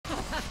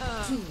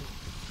2,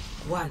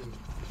 1.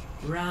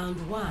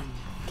 Round 1.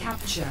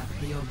 Capture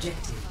the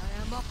objective. I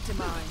am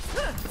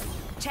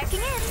optimized. Checking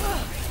in.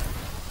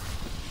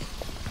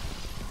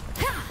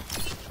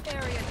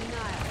 Area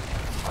denial.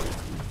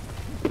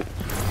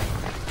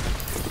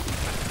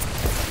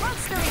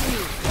 Monstering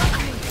you.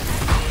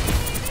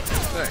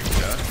 Thanks,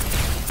 Josh.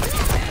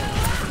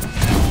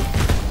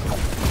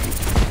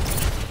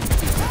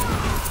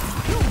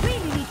 You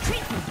really need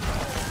treatment.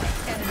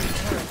 Enemy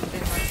turret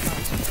within my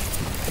sight.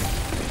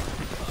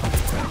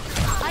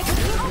 I can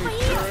hear over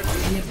here.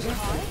 The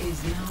objective is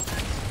now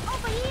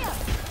Over here.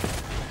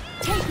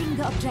 Taking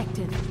the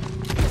objective.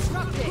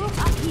 Disrupting. Group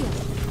up here.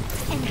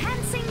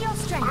 Enhancing your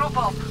strength. Group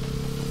up.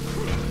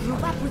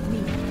 Group up with me.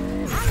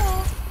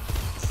 Hello.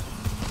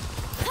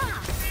 Ha!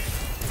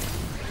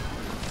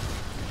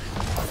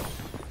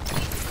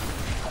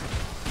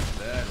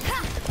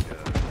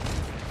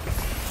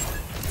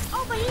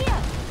 Over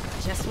here.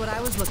 Just what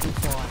I was looking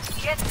for.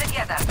 Get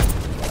together.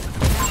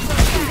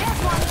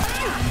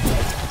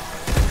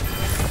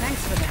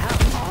 Thanks for the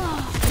help.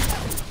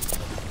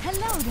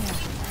 Hello there.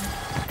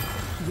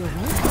 You're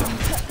welcome.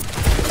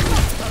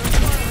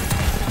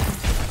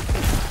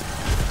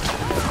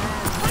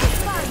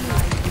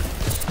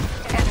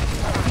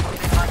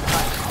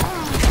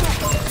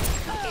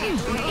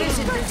 It's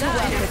good to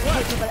work with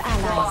capable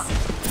allies.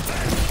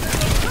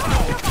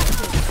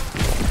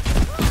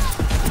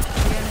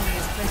 The enemy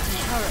is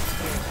placing turrets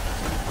here.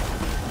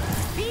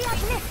 Be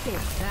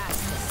uplifted.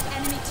 That's the stuff.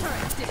 Enemy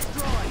turret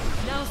destroyed.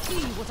 Now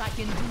see what I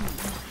can do.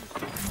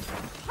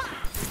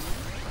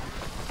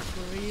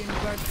 Korean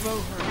Bert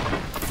Rover.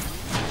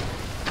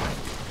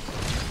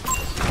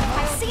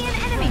 I see an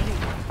enemy.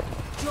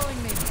 Join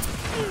me.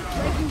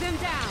 Breaking them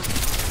down.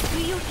 Do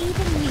you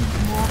even need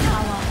more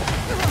power?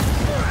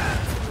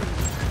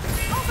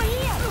 Over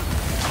here.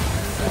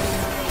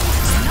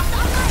 Not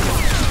on my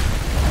watch.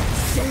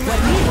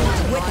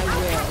 With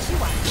I'll catch you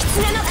up.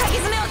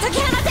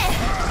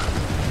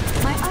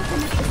 My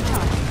ultimate is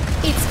charged.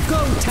 It's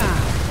go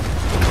time.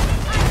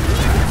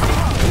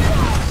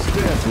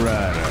 Death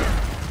Rider.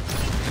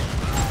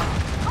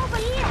 Over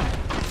here.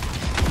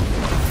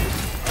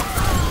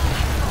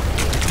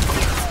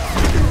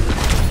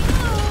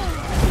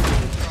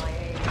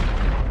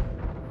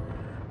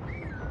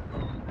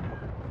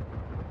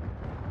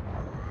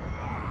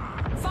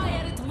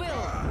 Fire at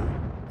will.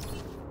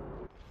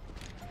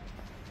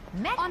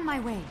 On my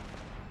way.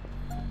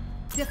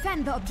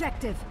 Defend the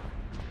objective.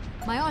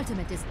 My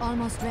ultimate is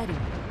almost ready.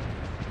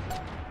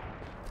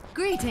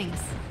 Greetings.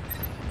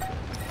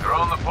 They're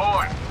on the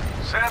point.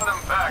 Send them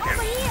back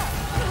Over here.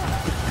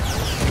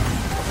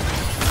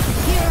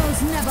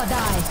 Heroes never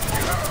die.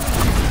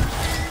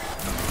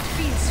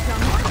 Feel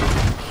strong.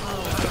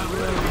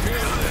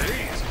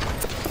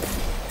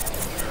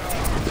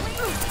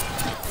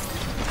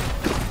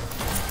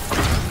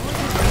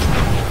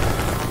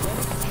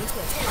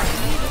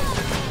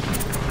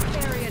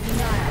 Area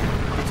denial.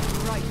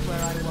 Right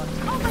where I want it.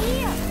 Over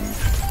here.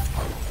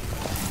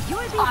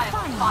 You'll be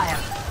fine.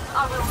 Fire. I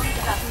will lead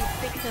us to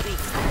victory.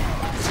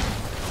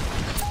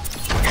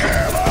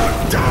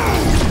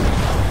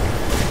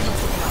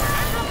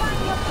 Amplify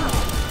your power.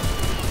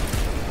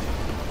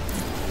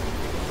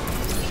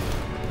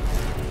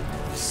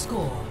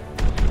 score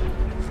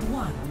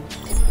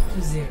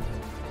 1-0.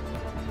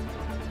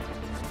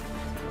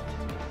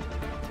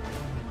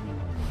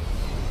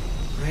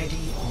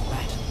 Ready for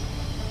battle.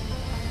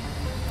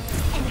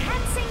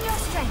 Enhancing your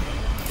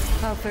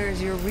strength. How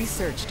fares your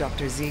research,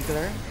 Dr.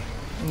 Ziegler?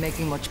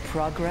 Making much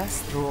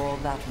progress through all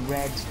that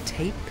red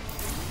tape?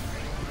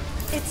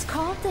 It's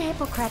called the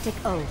Hippocratic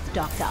Oath,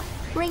 Doctor.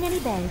 Ring any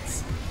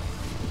bells?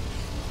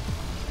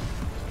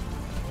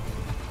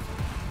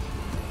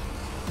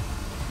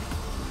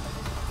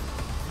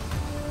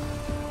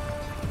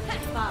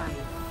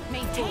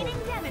 Maintaining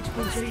damage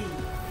boost. 3, 2,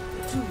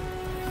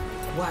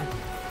 1.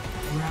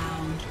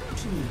 Round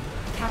 2.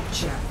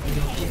 Capture the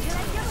objective.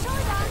 Like your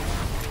shoulder.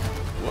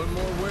 One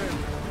more win.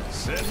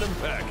 Send them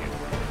packing.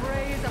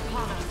 Praise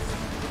upon us.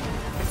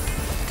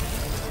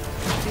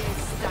 Big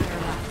stunner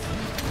left.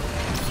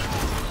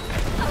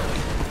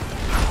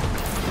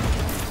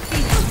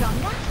 Feel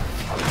stronger?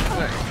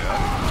 Thanks,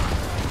 Doc.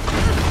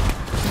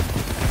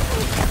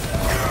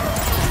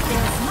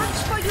 There's much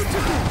for you to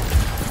do.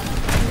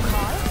 You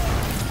call?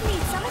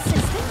 Need some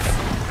assistance?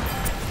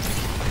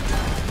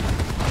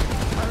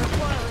 I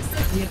require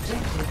assistance. The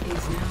objective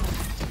is now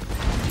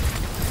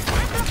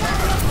Amplify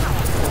your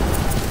power.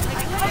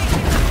 I claim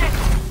you protect.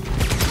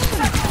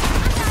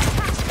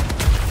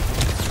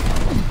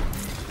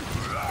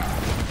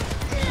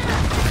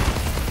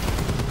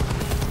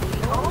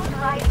 All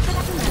right.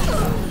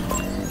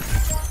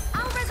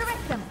 I'll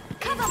resurrect them.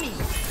 Cover me.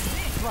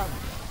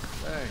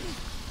 Thanks.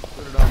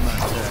 Put it on my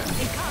tab.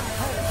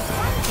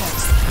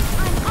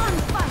 I'm on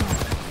fire.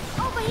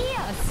 Over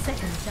here. A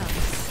second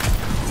chance.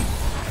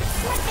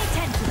 Let me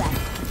tend to that.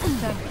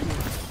 Thank you.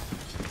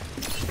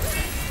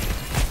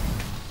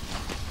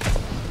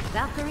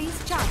 Valkyrie's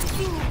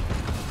charging.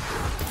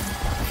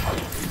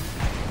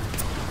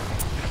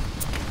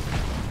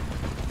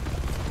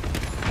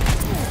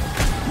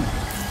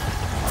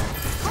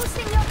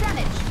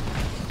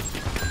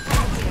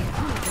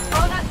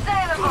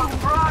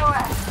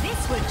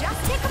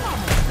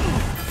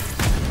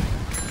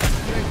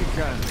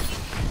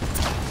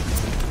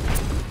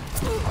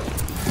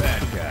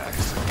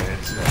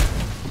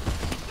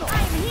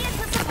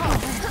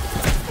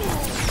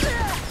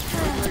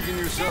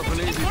 yourself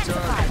an easy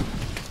target.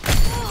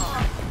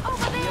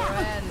 Over there! Your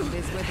end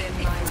is within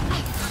my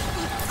reach.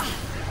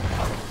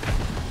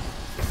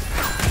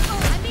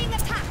 I'm being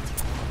attacked!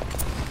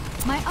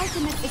 My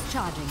ultimate is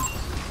charging.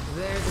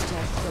 There's a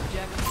test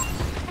subject.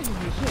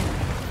 Enemy here.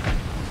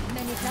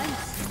 Many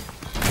thanks.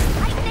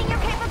 Heightening your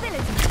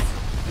capabilities.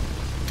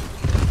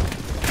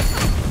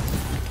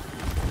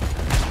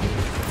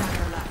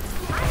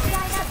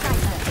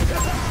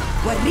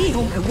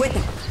 وريهم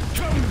قوتك.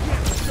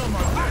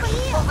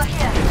 Over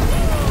here.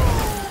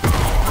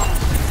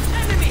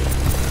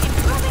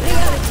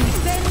 Reality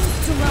bends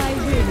to my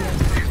will.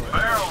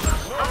 Barrel them.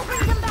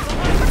 Bring them back.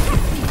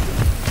 Protect me.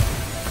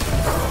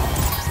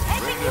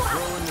 Ready to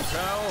throw in the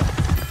towel?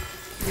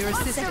 Your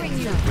assistance is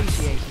you.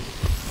 appreciated.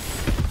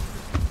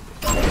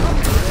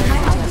 My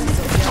ultimate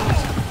is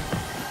charging.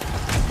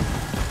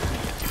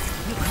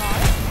 You call?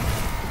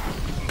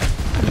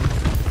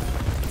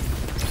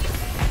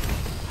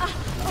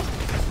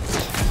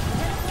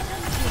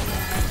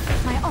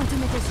 My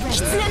ultimate is ready.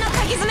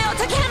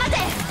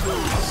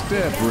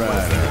 Step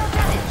rider.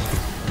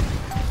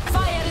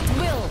 Fire at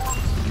will.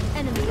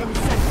 Enemy in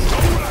sight.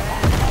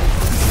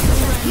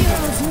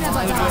 Heroes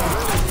never die.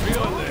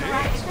 Feeling the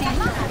heat.